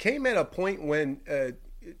 So, and it came at a point when,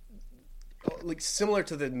 like similar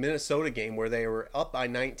to the Minnesota game where they were up by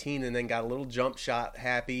 19 and then got a little jump shot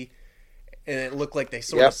happy, and it looked like they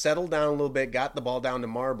sort of settled down a little bit, got the ball down to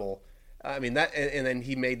Marble. I mean that, and then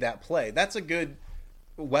he made that play. That's a good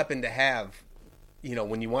weapon to have.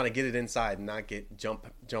 When you want to get it inside and not get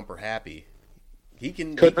jumper happy, he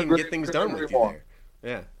can get things done with you there.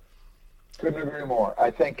 Yeah. Couldn't agree more. I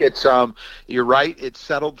think it's you're right. It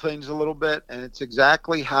settled things a little bit, and it's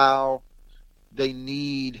exactly how they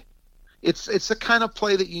need. It's the kind of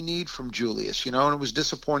play that you need from Julius, and it was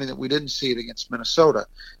disappointing that we didn't see it against Minnesota.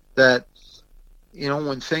 That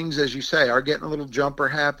when things, as you say, are getting a little jumper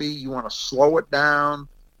happy, you want to slow it down,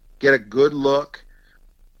 get a good look.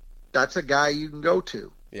 That's a guy you can go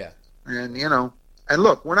to. Yeah. And and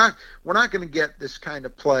look, we're not going to get this kind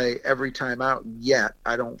of play every time out yet,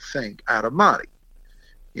 I don't think, out of Marty.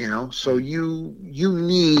 So you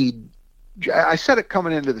need. I said it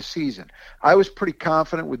coming into the season. I was pretty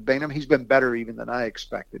confident with Bainham. He's been better even than I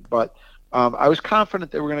expected, but I was confident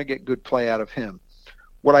they were going to get good play out of him.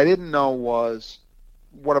 What I didn't know was,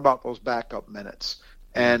 what about those backup minutes?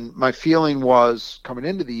 And my feeling was, coming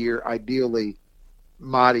into the year, ideally,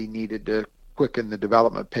 Marty needed to quicken the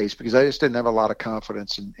development pace because I just didn't have a lot of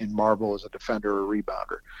confidence in Marble as a defender or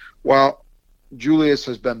rebounder. Well, Julius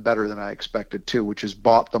has been better than I expected too, which has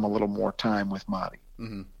bought them a little more time with Marty.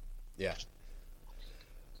 Yeah.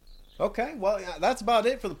 Okay, well, that's about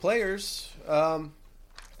it for the players. I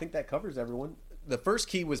think that covers everyone. The first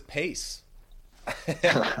key was pace.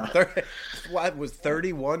 What was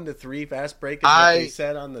 31-3 fast break? Is what they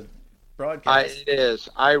said on the broadcast. It is.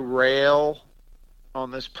 I rail on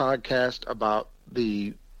this podcast about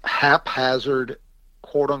the haphazard,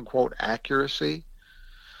 quote unquote, accuracy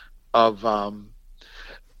of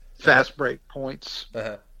fast break points.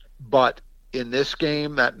 But in this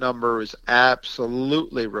game, that number is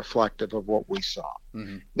absolutely reflective of what we saw.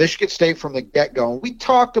 Michigan State from the get-go. We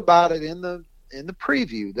talked about it in the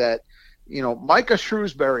preview that Micah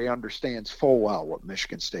Shrewsbury understands full well what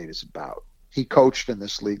Michigan State is about. He coached in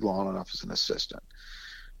this league long enough as an assistant.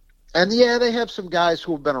 And they have some guys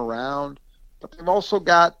who have been around, but they've also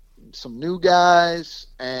got some new guys,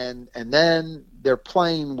 and then they're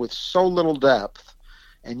playing with so little depth.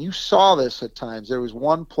 And you saw this at times. There was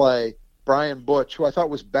one play, Brian Butch, who I thought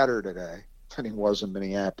was better today than he was in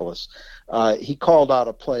Minneapolis. He called out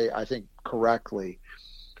a play, I think, correctly.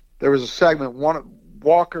 There was a segment,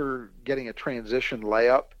 Walker getting a transition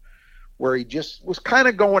layup, where he just was kind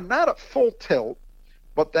of going, not at full tilt,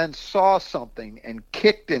 but then saw something and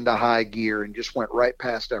kicked into high gear and just went right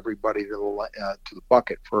past everybody to the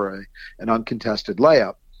bucket for an uncontested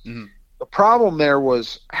layup. The problem there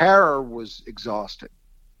was Harrer was exhausted.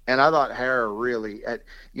 And I thought Harrer really,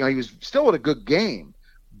 he was still at a good game,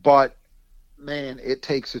 but, man, it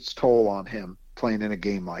takes its toll on him playing in a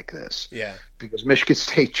game like this. Yeah. Because Michigan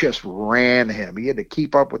State just ran him. He had to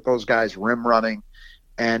keep up with those guys rim running,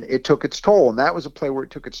 and it took its toll. And that was a play where it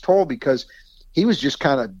took its toll because he was just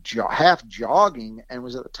kind of half jogging and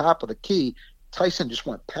was at the top of the key. Tyson just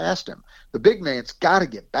went past him. The big man's got to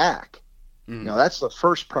get back. That's the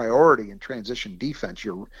first priority in transition defense.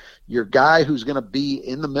 Your guy who's going to be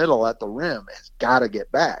in the middle at the rim has got to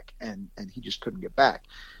get back, and he just couldn't get back.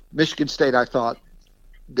 Michigan State, I thought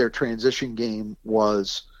their transition game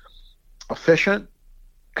was efficient,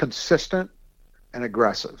 consistent, and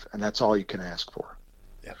aggressive, and that's all you can ask for.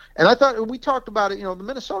 Yeah. And I thought, we talked about it, the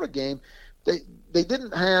Minnesota game, they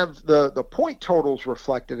didn't have the point totals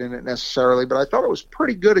reflected in it necessarily, but I thought it was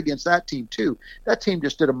pretty good against that team too. That team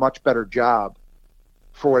just did a much better job,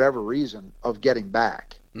 for whatever reason, of getting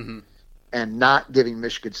back and not giving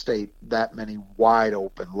Michigan State that many wide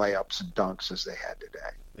open layups and dunks as they had today.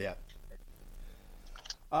 Yeah.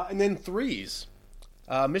 And then threes.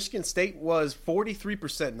 Michigan State was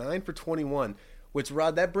 43%, 9 for 21, which,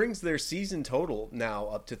 Rod, that brings their season total now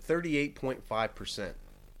up to 38.5%,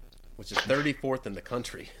 which is 34th in the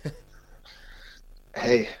country.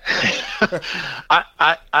 Hey,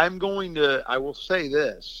 I will say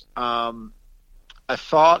this. I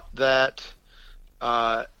thought that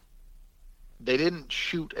they didn't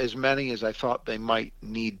shoot as many as I thought they might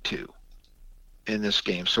need to in this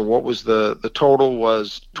game. So what was the total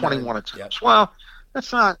was 21 attempts. Yep. Well,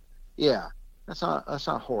 that's not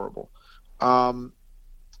horrible.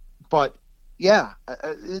 But yeah,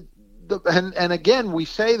 and again, we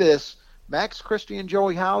say this, Max Christie and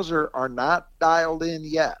Joey Hauser are not dialed in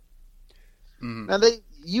yet. Now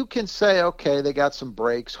you can say, okay, they got some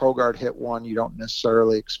breaks. Hogarth hit one. You don't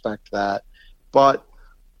necessarily expect that. But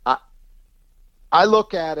I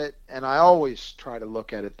look at it, and I always try to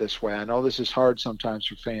look at it this way. I know this is hard sometimes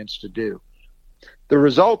for fans to do. The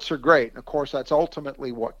results are great. And, of course, that's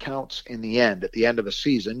ultimately what counts in the end. At the end of a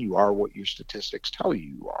season, you are what your statistics tell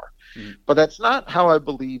you are. But that's not how I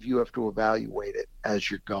believe you have to evaluate it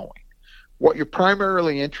as you're going. What you're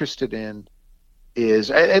primarily interested in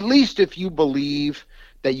is, at least if you believe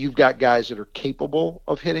that you've got guys that are capable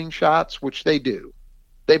of hitting shots, which they do.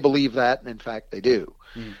 They believe that, and in fact, they do.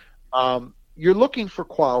 You're looking for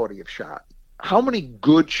quality of shot. How many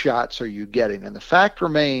good shots are you getting? And the fact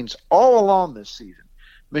remains, all along this season,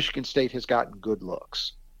 Michigan State has gotten good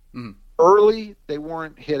looks. Early, they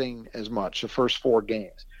weren't hitting as much the first 4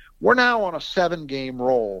 games. We're now on a 7-game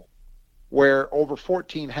roll where over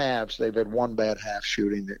 14 halves, they've had one bad half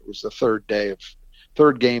shooting. It was the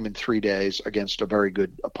third game in 3 days against a very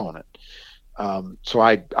good opponent. So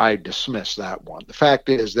I dismiss that one. The fact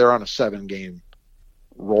is they're on a 7-game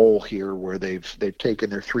roll here where they've taken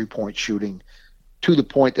their 3-point shooting to the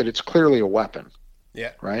point that it's clearly a weapon.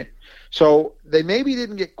 Yeah. Right. So they maybe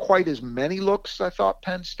didn't get quite as many looks as I thought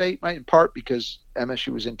Penn State might, in part because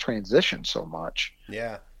MSU was in transition so much.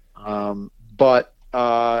 Yeah. But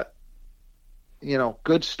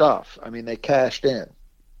good stuff. I mean, they cashed in.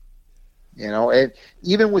 And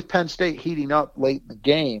even with Penn State heating up late in the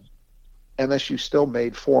game, MSU still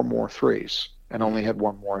made 4 more threes and only had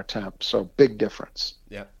 1 more attempt. So big difference.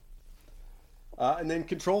 Yeah. And then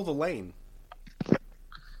control the lane.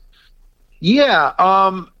 Yeah.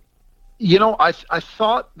 I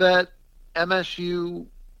thought that MSU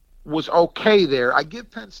was okay there. I give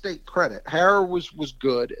Penn State credit. Harrer was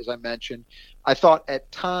good, as I mentioned. I thought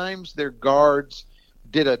at times their guards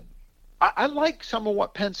did I like some of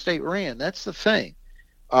what Penn State ran. That's the thing.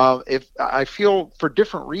 If I feel, for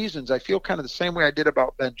different reasons, I feel kind of the same way I did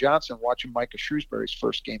about Ben Johnson watching Micah Shrewsbury's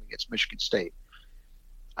first game against Michigan State.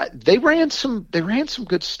 They ran some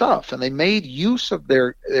good stuff, and they made use of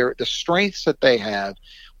the strengths that they have,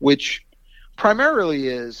 which primarily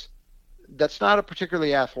is that's not a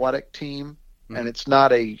particularly athletic team, and it's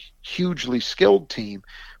not a hugely skilled team,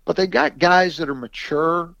 but they got guys that are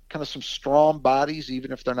mature, kind of some strong bodies,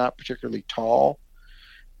 even if they're not particularly tall.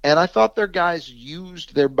 And I thought their guys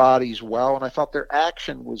used their bodies well, and I thought their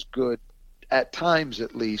action was good, at times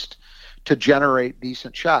at least, to generate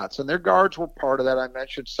decent shots. And their guards were part of that. I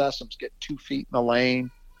mentioned Sessoms getting 2 feet in the lane,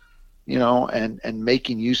 and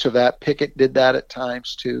making use of that. Pickett did that at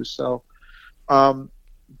times too. So,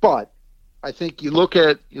 but I think you look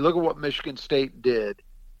at what Michigan State did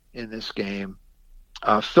in this game.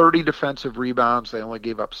 30 defensive rebounds. They only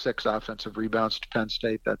gave up 6 offensive rebounds to Penn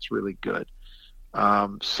State. That's really good.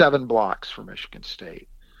 7 blocks for Michigan State.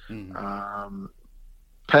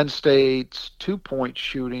 Penn State's 2-point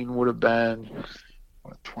shooting would have been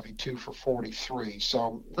 22 for 43.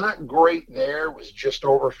 So not great there. It was just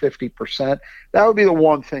over 50%. That would be the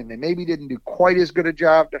one thing. They maybe didn't do quite as good a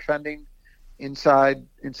job defending inside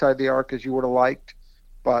the arc as you would have liked,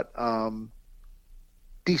 but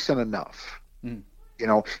decent enough.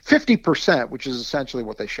 50%, which is essentially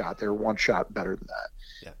what they shot. They were 1 shot better than that,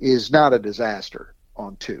 is not a disaster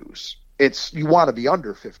on 2s. You want to be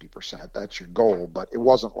under 50%. That's your goal, but it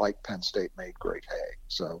wasn't like Penn State made great hay.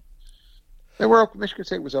 So Michigan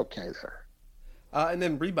State was okay there. And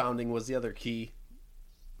then rebounding was the other key.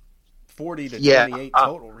 40 to 28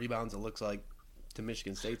 total rebounds, it looks like, to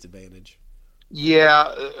Michigan State's advantage.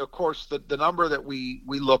 Yeah, of course, the number that we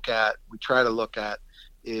try to look at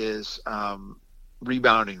is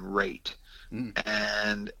rebounding rate.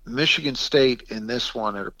 And Michigan State in this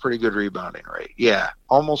one had a pretty good rebounding rate. Yeah,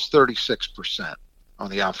 almost 36% on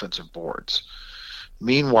the offensive boards.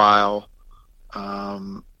 Meanwhile,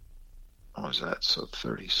 what was that? So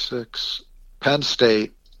 36. Penn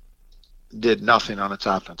State did nothing on its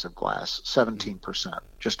offensive glass, 17%,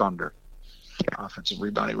 just under offensive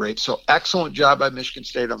rebounding rate. So excellent job by Michigan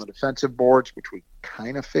State on the defensive boards, which we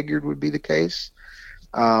kind of figured would be the case.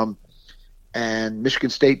 And Michigan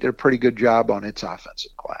State did a pretty good job on its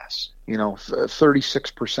offensive glass.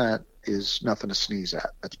 36% is nothing to sneeze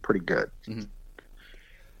at. That's pretty good.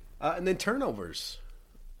 And then turnovers.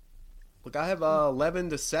 Look, I have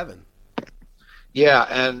 11-7. Yeah,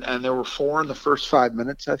 and there were 4 in the first 5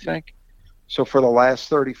 minutes, I think. So for the last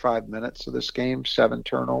 35 minutes of this game, 7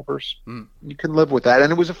 turnovers. You can live with that.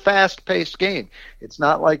 And it was a fast-paced game. It's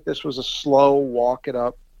not like this was a slow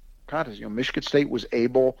walk-it-up contest. Michigan State was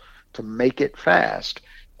able to make it fast.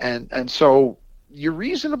 And so you're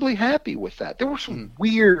reasonably happy with that. There were some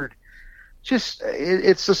weird –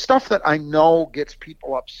 it's the stuff that I know gets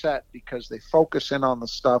people upset because they focus in on the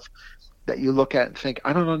stuff that you look at and think,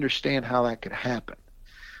 I don't understand how that could happen.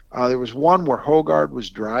 There was one where Hogard was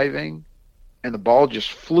driving – and the ball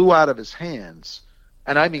just flew out of his hands.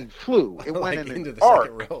 And I mean flew. It went into the arc,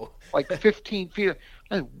 second row. Like 15 feet.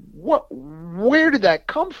 And where did that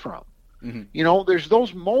come from? There's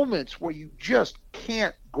those moments where you just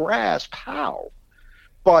can't grasp how.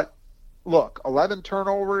 But look, 11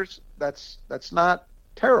 turnovers, that's not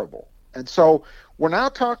terrible. And so we're now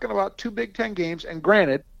talking about 2 Big Ten games, and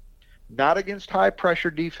granted, not against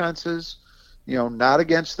high-pressure defenses, not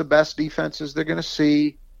against the best defenses they're going to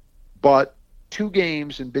see, but 2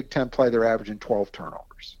 games in Big Ten play, they're averaging 12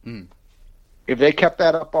 turnovers. If they kept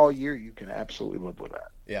that up all year, you can absolutely live with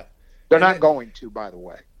that. Yeah. They're not going to, by the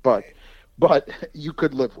way, but you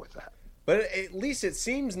could live with that. But at least it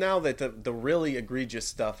seems now that the really egregious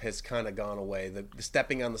stuff has kind of gone away. The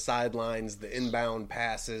stepping on the sidelines, the inbound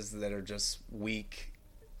passes that are just weak.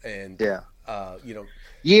 And,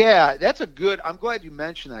 Yeah, that's a good – I'm glad you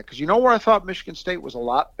mentioned that, because where I thought Michigan State was a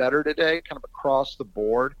lot better today, kind of across the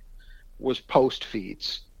board, was post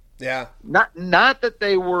feeds. Yeah. Not that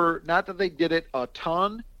they did it a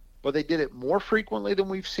ton, but they did it more frequently than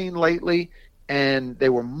we've seen lately, and they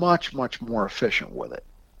were much, much more efficient with it.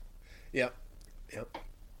 Yep.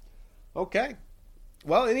 Okay.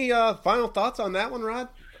 Well, any final thoughts on that one, Rod?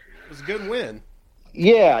 It was a good win.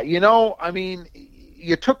 Yeah, you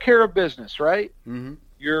took care of business, right?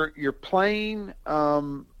 You're playing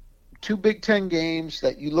 2 Big Ten games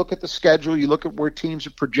that you look at the schedule, you look at where teams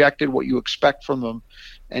are projected, what you expect from them,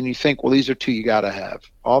 and you think, well, these are 2 you got to have.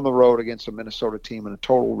 On the road against a Minnesota team in a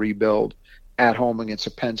total rebuild, at home against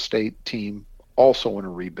a Penn State team also in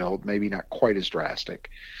a rebuild, maybe not quite as drastic.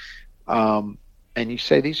 And you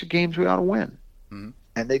say, these are games we ought to win. And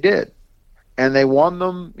they did. And they won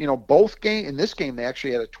them, both games. In this game, they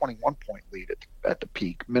actually had a 21-point lead at the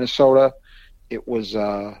peak. Minnesota, it was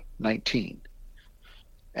 19.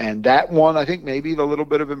 And that one, I think maybe the little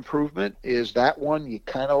bit of improvement is that one you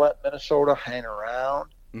kind of let Minnesota hang around.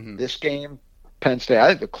 This game, Penn State, I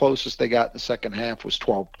think the closest they got in the second half was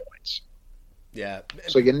 12 points. Yeah.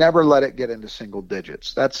 So you never let it get into single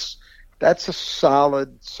digits. That's a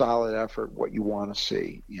solid effort, what you want to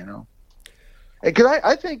see, Because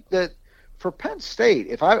I think that for Penn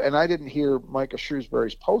State, I didn't hear Micah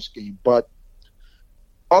Shrewsbury's postgame, but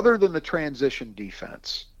other than the transition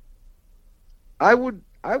defense, I would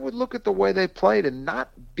look at the way they played and not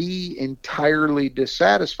be entirely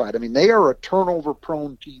dissatisfied. I mean, they are a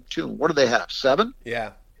turnover-prone team, too. What do they have, 7?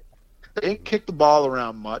 Yeah. They didn't kick the ball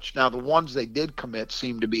around much. Now, the ones they did commit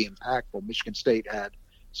seemed to be impactful. Michigan State had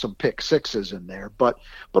some pick sixes in there. But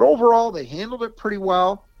overall, they handled it pretty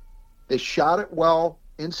well. They shot it well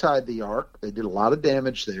inside the arc. They did a lot of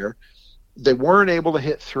damage there. They weren't able to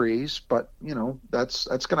hit threes, but, that's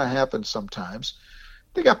going to happen sometimes.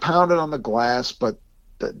 They got pounded on the glass, but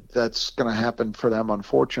that's going to happen for them,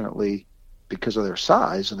 unfortunately, because of their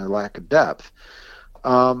size and their lack of depth.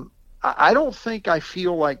 I don't think I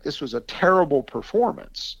feel like this was a terrible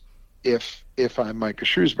performance if I'm Micah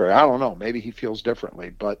Shrewsbury. I don't know. Maybe he feels differently.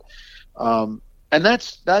 But and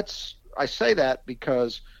that's I say that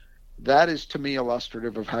because that is, to me,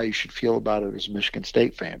 illustrative of how you should feel about it as a Michigan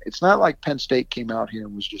State fan. It's not like Penn State came out here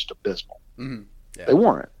and was just abysmal. Yeah. They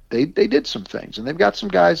weren't. They did some things, and they've got some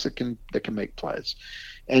guys that can make plays.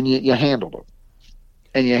 And you handled them.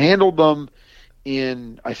 And you handled them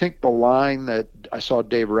in, I think the line that I saw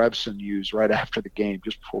Dave Revson use right after the game,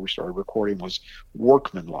 just before we started recording, was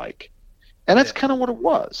workmanlike. And that's kind of what it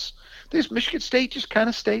was. Michigan State just kind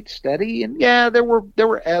of stayed steady. And, there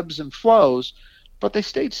were ebbs and flows, but they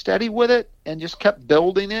stayed steady with it and just kept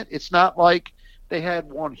building it. It's not like they had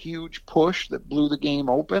one huge push that blew the game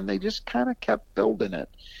open. They just kind of kept building it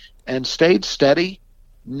and stayed steady,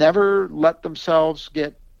 never let themselves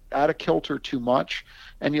get out of kilter too much.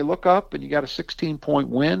 And you look up and you got a 16-point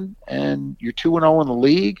win and you're 2-0 in the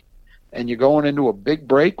league and you're going into a big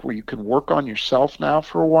break where you can work on yourself now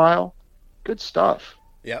for a while. Good stuff.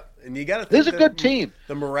 Yep. And you got to think this is a good team.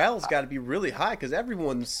 The morale's got to be really high because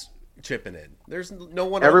everyone's chipping in. There's no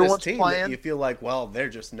one on this team playing. That you feel like, well, they're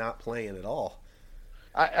just not playing at all.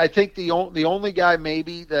 I think the only guy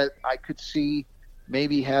maybe that I could see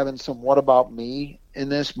maybe having some what about me in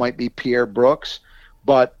this might be Pierre Brooks.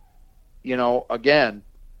 But, again,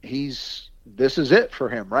 this is it for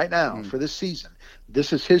him right now for this season.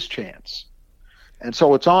 This is his chance. And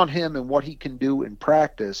so it's on him and what he can do in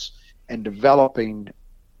practice and developing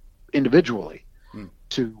individually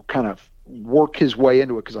to kind of work his way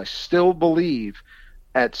into it, because I still believe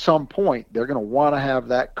at some point they're going to want to have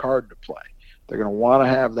that card to play. They're going to want to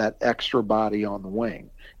have that extra body on the wing,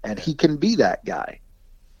 and he can be that guy.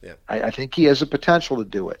 Yeah, I think he has the potential to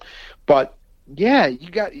do it. But, yeah,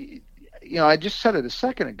 I just said it a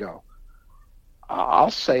second ago.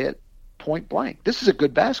 I'll say it point blank. This is a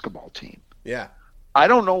good basketball team. Yeah. I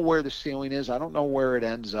don't know where the ceiling is. I don't know where it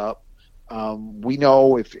ends up. We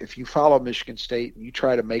know if you follow Michigan State and you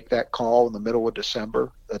try to make that call in the middle of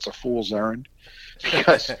December, that's a fool's errand,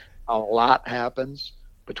 because a lot happens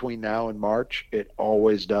between now and March. It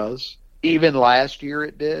always does. Even last year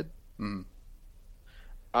it did.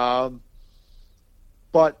 But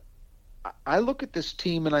I look at this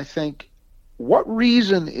team and I think, what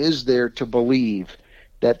reason is there to believe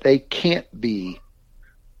that they can't be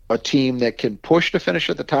a team that can push to finish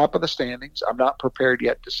at the top of the standings? I'm not prepared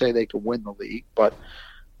yet to say they can win the league, but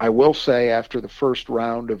I will say after the first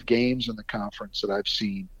round of games in the conference that I've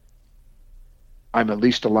seen, I'm at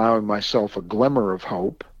least allowing myself a glimmer of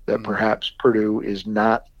hope that perhaps Purdue is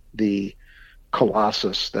not the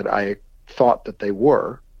colossus that I thought that they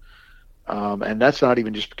were. And that's not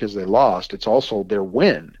even just because they lost. It's also their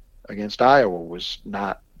win against Iowa was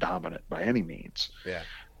not dominant by any means. Yeah.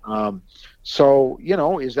 So,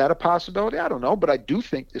 is that a possibility? I don't know, but I do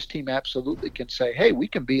think this team absolutely can say, hey, we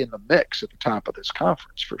can be in the mix at the top of this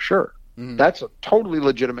conference for sure. That's a totally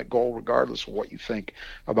legitimate goal regardless of what you think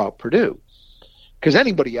about Purdue. Because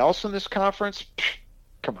anybody else in this conference,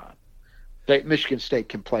 come on. Michigan State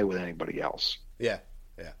can play with anybody else. Yeah.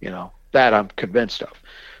 That I'm convinced of.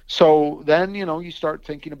 So then, you start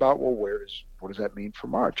thinking about, well, what does that mean for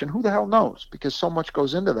March? And who the hell knows? Because so much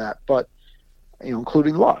goes into that, but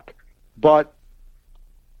including luck. But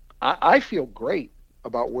I feel great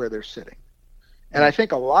about where they're sitting. And I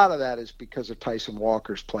think a lot of that is because of Tyson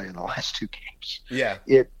Walker's play in the last two games. Yeah.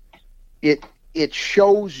 It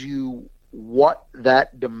shows you what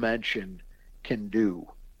that dimension can do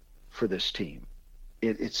for this team.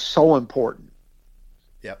 It's so important.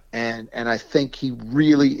 Yep. And I think he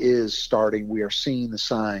really is starting. We are seeing the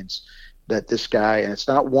signs that this guy, and it's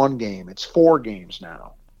not one game, it's 4 games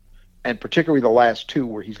now. And particularly the last 2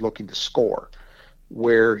 where he's looking to score,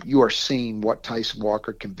 where you are seeing what Tyson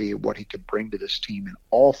Walker can be and what he can bring to this team in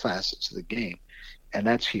all facets of the game. And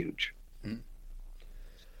that's huge.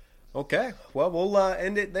 Okay. Well, we'll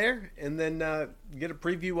end it there and then get a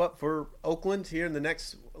preview up for Oakland here in the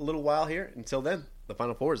next little while here. Until then, the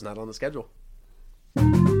Final Four is not on the schedule.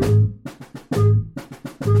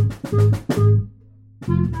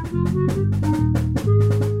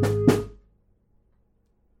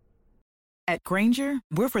 At Grainger,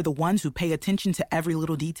 we're for the ones who pay attention to every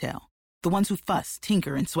little detail. The ones who fuss,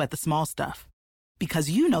 tinker, and sweat the small stuff. Because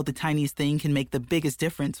the tiniest thing can make the biggest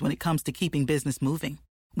difference when it comes to keeping business moving.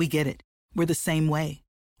 We get it. We're the same way.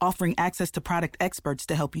 Offering access to product experts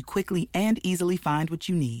to help you quickly and easily find what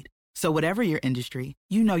you need. So whatever your industry,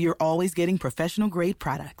 you're always getting professional-grade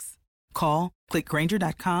products. Call, click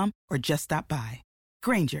Grainger.com, or just stop by.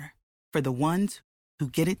 Grainger, for the ones who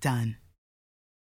get it done.